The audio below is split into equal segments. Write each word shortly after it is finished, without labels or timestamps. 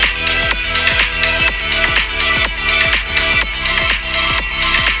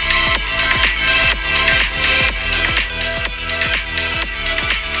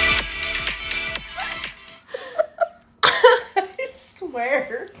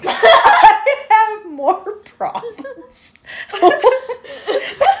I have more problems.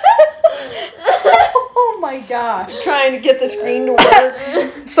 Oh my gosh. Trying to get the screen to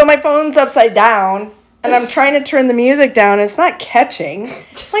work. So my phone's upside down, and I'm trying to turn the music down. It's not catching.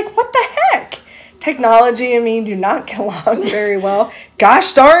 Like, what the heck? Technology and me do not get along very well.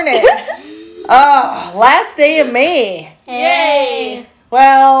 Gosh darn it. Oh, last day of May. Yay!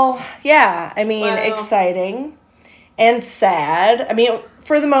 Well, yeah, I mean, Wow. exciting and sad. I mean,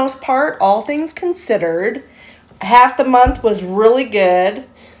 for the most part, all things considered, half the month was really good.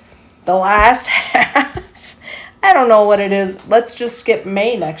 The last half, I don't know what it is. Let's just skip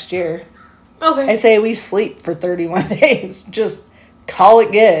May next year. Okay. I say we sleep for 31 days. Just call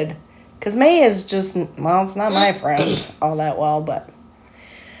it good. Because May is just, well, it's not my friend all that well, but.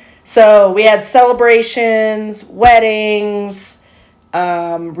 So we had celebrations, weddings,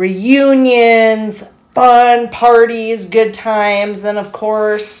 reunions, fun parties, good times. Then, of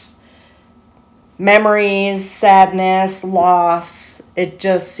course, memories, sadness, loss. It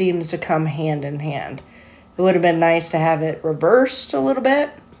just seems to come hand in hand. It would have been nice to have it reversed a little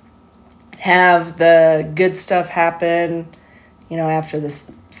bit. Have the good stuff happen, after the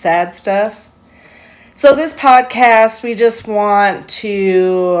sad stuff. So this podcast, we just want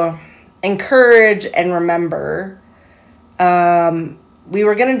to encourage and remember. We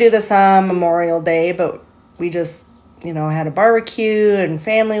were going to do this on Memorial Day, but we just, had a barbecue and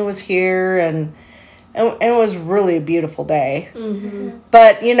family was here and it was really a beautiful day. Mm-hmm.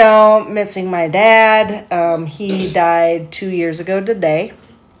 But, missing my dad, he died 2 years ago today,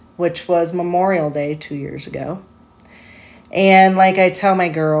 which was Memorial Day 2 years ago. And like I tell my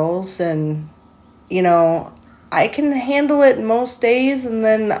girls, and, I can handle it most days, and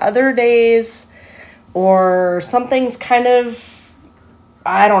then other days, or something's kind of,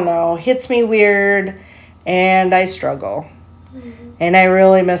 I don't know, hits me weird, and I struggle. Mm-hmm. And I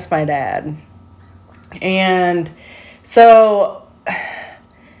really miss my dad. And so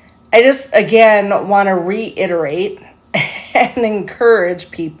I just, again, want to reiterate and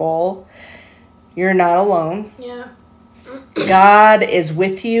encourage people, you're not alone. Yeah. God is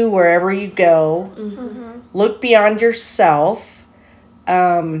with you wherever you go. Mm-hmm. Look beyond yourself.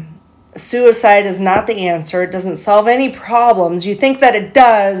 Suicide is not the answer. It doesn't solve any problems. You think that it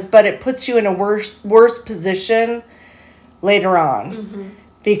does, but it puts you in a worse position later on. Mm-hmm.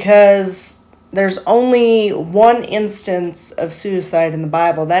 Because there's only one instance of suicide in the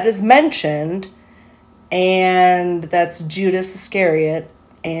Bible that is mentioned, and that's Judas Iscariot,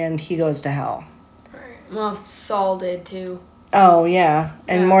 and he goes to hell. Well, Saul did too. Oh, yeah.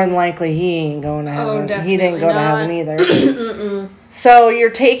 And Yeah. more than likely, he ain't going to heaven. Definitely He didn't go to not. heaven either. Mm-mm. So you're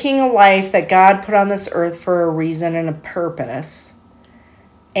taking a life that God put on this earth for a reason and a purpose,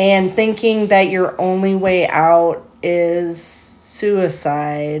 and thinking that your only way out is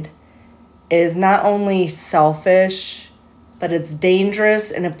suicide is not only selfish, but it's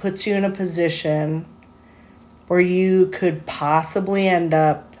dangerous, and it puts you in a position where you could possibly end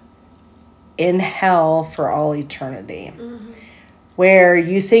up in hell for all eternity. Mm-hmm. Where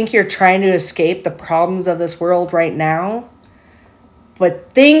you think you're trying to escape the problems of this world right now,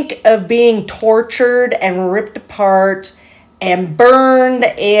 but think of being tortured and ripped apart and burned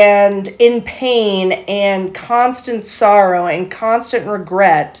and in pain and constant sorrow and constant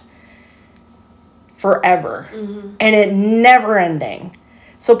regret forever. Mm-hmm. And it never ending.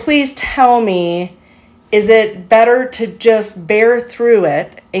 So please tell me, is it better to just bear through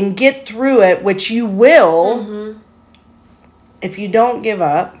it and get through it, which you will, Mm-hmm. if you don't give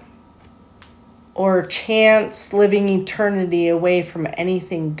up, or chance living eternity away from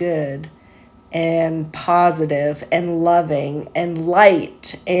anything good and positive and loving and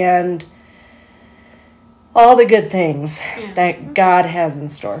light and all the good things that God has in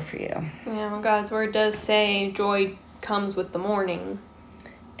store for you? Yeah, well, God's word does say joy comes with the morning.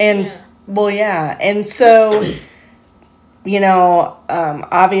 And, Yeah. well, yeah. And so,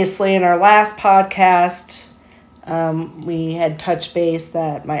 obviously in our last podcast, we had touched base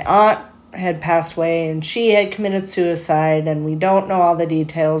that my aunt had passed away and she had committed suicide, and we don't know all the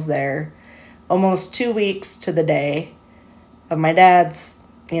details there. Almost 2 weeks to the day of my dad's,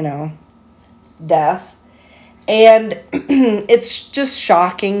 death. And it's just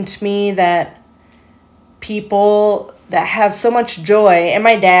shocking to me that people that have so much joy, and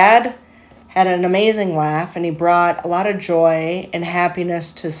my dad had an amazing laugh, and he brought a lot of joy and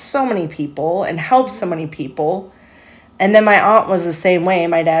happiness to so many people and helped so many people. And then my aunt was the same way,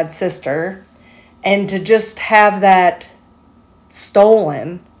 my dad's sister. And to just have that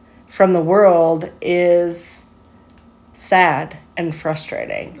stolen from the world is sad and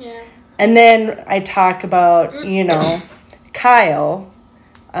frustrating. Yeah. And then I talk about, Kyle,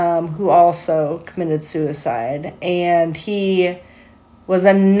 who also committed suicide. And he was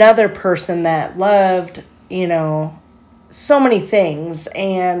another person that loved, so many things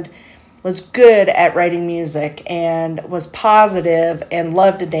and was good at writing music and was positive and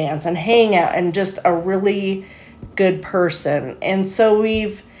loved to dance and hang out and just a really good person. And so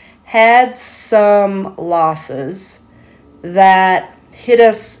we've had some losses that hit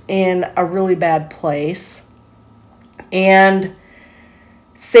us in a really bad place. And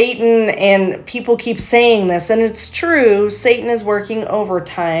Satan, and people keep saying this, and it's true, Satan is working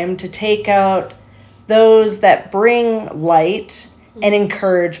overtime to take out those that bring light and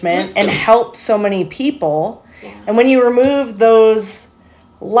encouragement and help so many people. Yeah. And when you remove those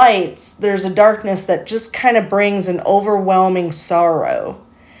lights, there's a darkness that just kind of brings an overwhelming sorrow.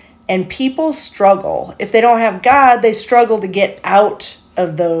 And people struggle. If they don't have God, they struggle to get out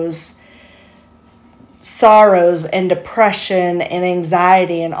of those sorrows and depression and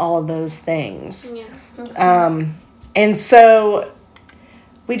anxiety and all of those things. Yeah. Okay. And so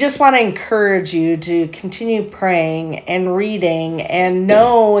we just want to encourage you to continue praying and reading and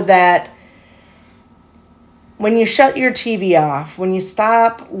know that when you shut your TV off, when you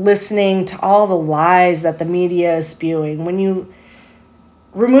stop listening to all the lies that the media is spewing, when you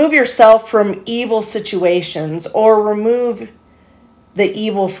remove yourself from evil situations or remove the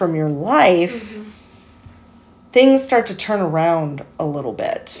evil from your life, things start to turn around a little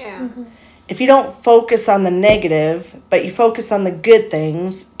bit. Yeah. If you don't focus on the negative, but you focus on the good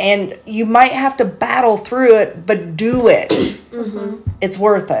things, and you might have to battle through it, but do it. It's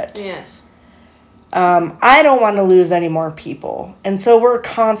worth it. Yes. I don't want to lose any more people. And so we're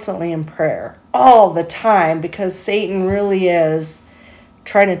constantly in prayer all the time because Satan really is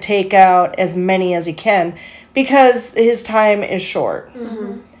trying to take out as many as he can because his time is short.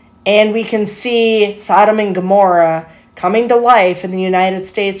 And we can see Sodom and Gomorrah coming to life in the United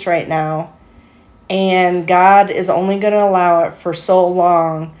States right now. And God is only going to allow it for so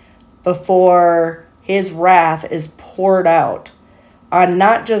long before his wrath is poured out on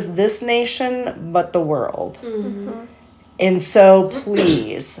not just this nation, but the world. And so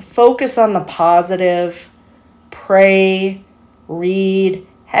please focus on the positive, pray, read,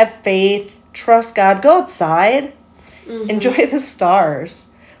 have faith, trust God, go outside, enjoy the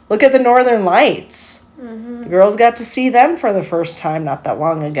stars, look at the northern lights. The girls got to see them for the first time not that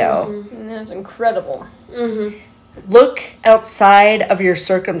long ago. And that was incredible. Look outside of your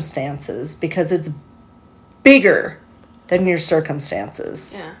circumstances because it's bigger than your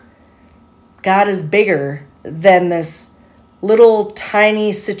circumstances. Yeah. God is bigger than this little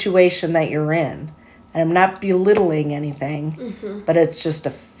tiny situation that you're in. And I'm not belittling anything, but it's just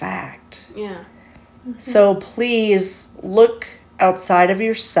a fact. Yeah. So please look outside of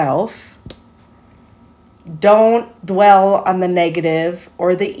yourself. Don't dwell on the negative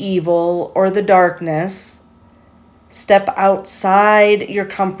or the evil or the darkness. Step outside your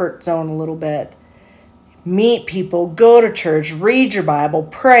comfort zone a little bit. Meet people, go to church, read your Bible,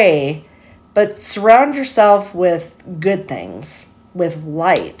 pray, but surround yourself with good things, with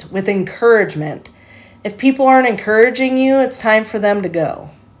light, with encouragement. If people aren't encouraging you, it's time for them to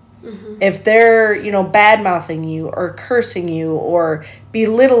go. If they're, bad-mouthing you or cursing you or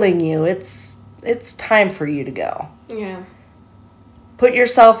belittling you, it's time for you to go. Yeah. Put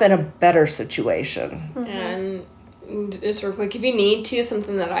yourself in a better situation. And just real quick, if you need to,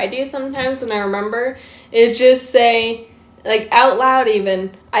 something that I do sometimes when I remember is just say, like out loud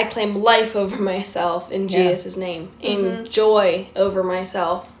even, I claim life over myself in Jesus' name. And joy over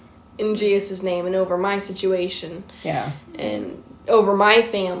myself in Jesus' name and over my situation. Yeah. And over my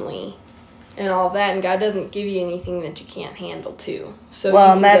family and all of that. And God doesn't give you anything that you can't handle too. So Well,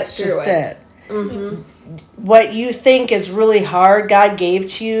 you and can that's get through just it. What you think is really hard, God gave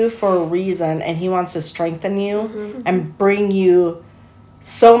to you for a reason, and he wants to strengthen you and bring you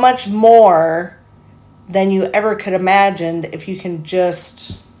so much more than you ever could imagine if you can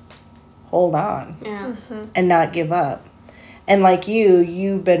just hold on and not give up. And like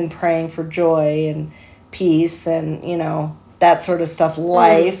you've been praying for joy and peace and, that sort of stuff,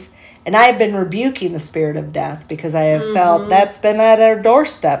 life. And I've been rebuking the spirit of death because I have felt that's been at our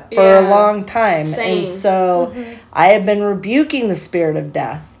doorstep for a long time. Same. And so I have been rebuking the spirit of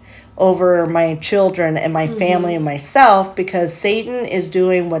death over my children and my family and myself because Satan is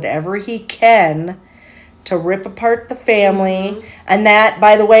doing whatever he can to rip apart the family. And that,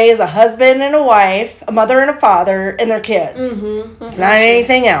 by the way, is a husband and a wife, a mother and a father, and their kids. It's not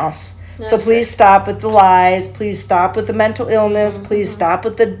anything else. So please stop with the lies. Please stop with the mental illness. Please stop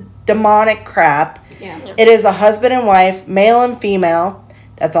with the demonic crap. Yeah. It is a husband and wife, male and female,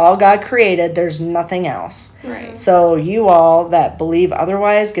 That's all God created. There's nothing else. Right. So you all that believe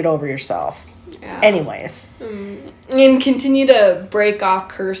otherwise, get over yourself. Yeah. Anyways. And continue to break off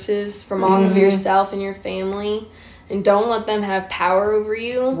curses from off of yourself and your family. And don't let them have power over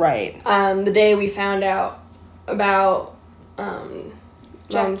you. Right. The day we found out about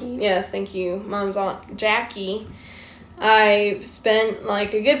Jackie. Mom's aunt Jackie, I spent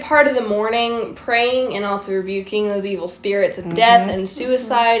like a good part of the morning praying and also rebuking those evil spirits of death and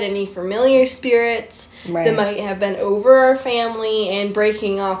suicide, any familiar spirits that might have been over our family, and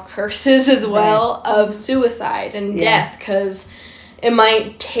breaking off curses as well of suicide and death, because it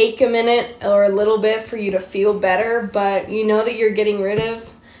might take a minute or a little bit for you to feel better, but you know that you're getting rid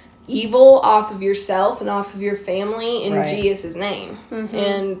of evil off of yourself and off of your family in Jesus' name.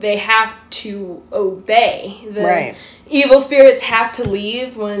 And they have to obey. The evil spirits have to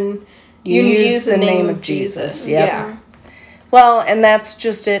leave when you use the name of Jesus. Yep. Yeah. Well, and that's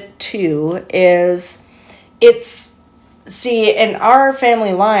just it too, see, in our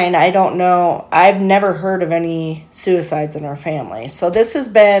family line, I don't know, I've never heard of any suicides in our family. So this has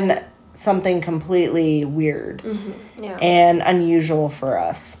been something completely weird and unusual for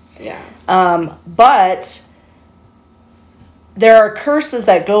us. Yeah. But there are curses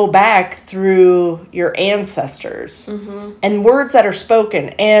that go back through your ancestors and words that are spoken.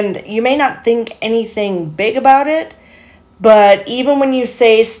 And you may not think anything big about it, but even when you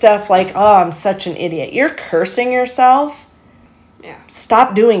say stuff like, oh, I'm such an idiot, you're cursing yourself. Yeah.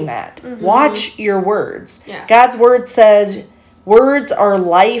 Stop doing that. Watch your words. Yeah. God's word says words are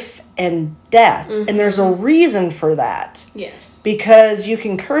life and death. And there's a reason for that. Yes. Because you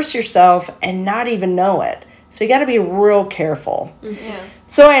can curse yourself and not even know it. So you got to be real careful. Yeah.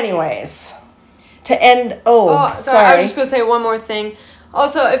 So anyways, to end... sorry. I was just going to say one more thing.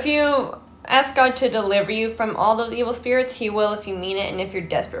 Also, if you ask God to deliver you from all those evil spirits, He will if you mean it and if you're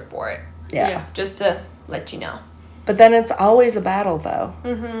desperate for it. Yeah. Just to let you know. But then it's always a battle, though.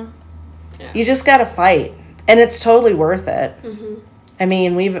 Yeah. You just got to fight. And it's totally worth it. I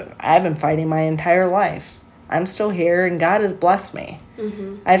mean, I've been fighting my entire life. I'm still here, and God has blessed me.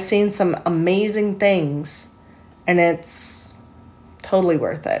 I've seen some amazing things, and it's totally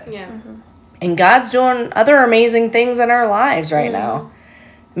worth it. Yeah. And God's doing other amazing things in our lives right now.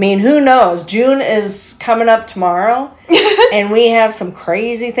 I mean, who knows? June is coming up tomorrow, and we have some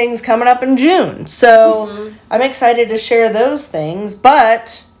crazy things coming up in June. So I'm excited to share those things,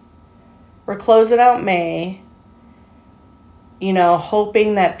 but we're closing out May,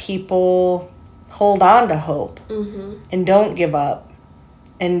 hoping that people hold on to hope and don't give up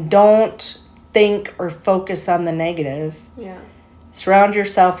and don't think or focus on the negative. Yeah. Surround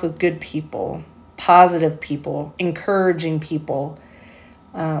yourself with good people, positive people, encouraging people.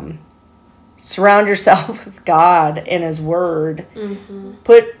 Surround yourself with God and His Word.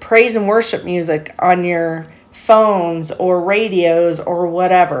 Put praise and worship music on your phones or radios or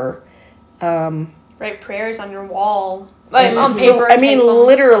whatever. Write prayers on your wall. Like on paper.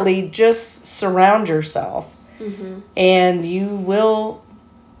 Literally just surround yourself. And you will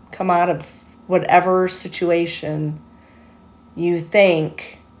come out of whatever situation you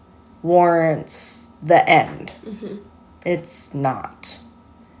think warrants the end. It's not.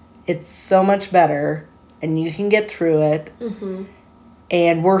 It's so much better, and you can get through it.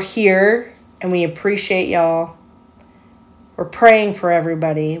 And we're here, and we appreciate y'all. We're praying for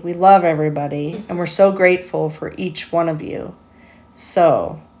everybody. We love everybody, and we're so grateful for each one of you.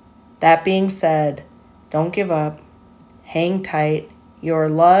 So, that being said, don't give up. Hang tight. You're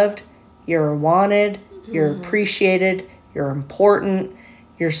loved. You're wanted. You're appreciated. You're important.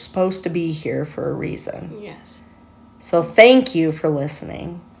 You're supposed to be here for a reason. Yes. So thank you for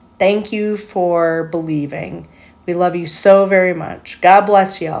listening. Thank you for believing. We love you so very much. God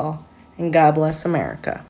bless y'all, and God bless America.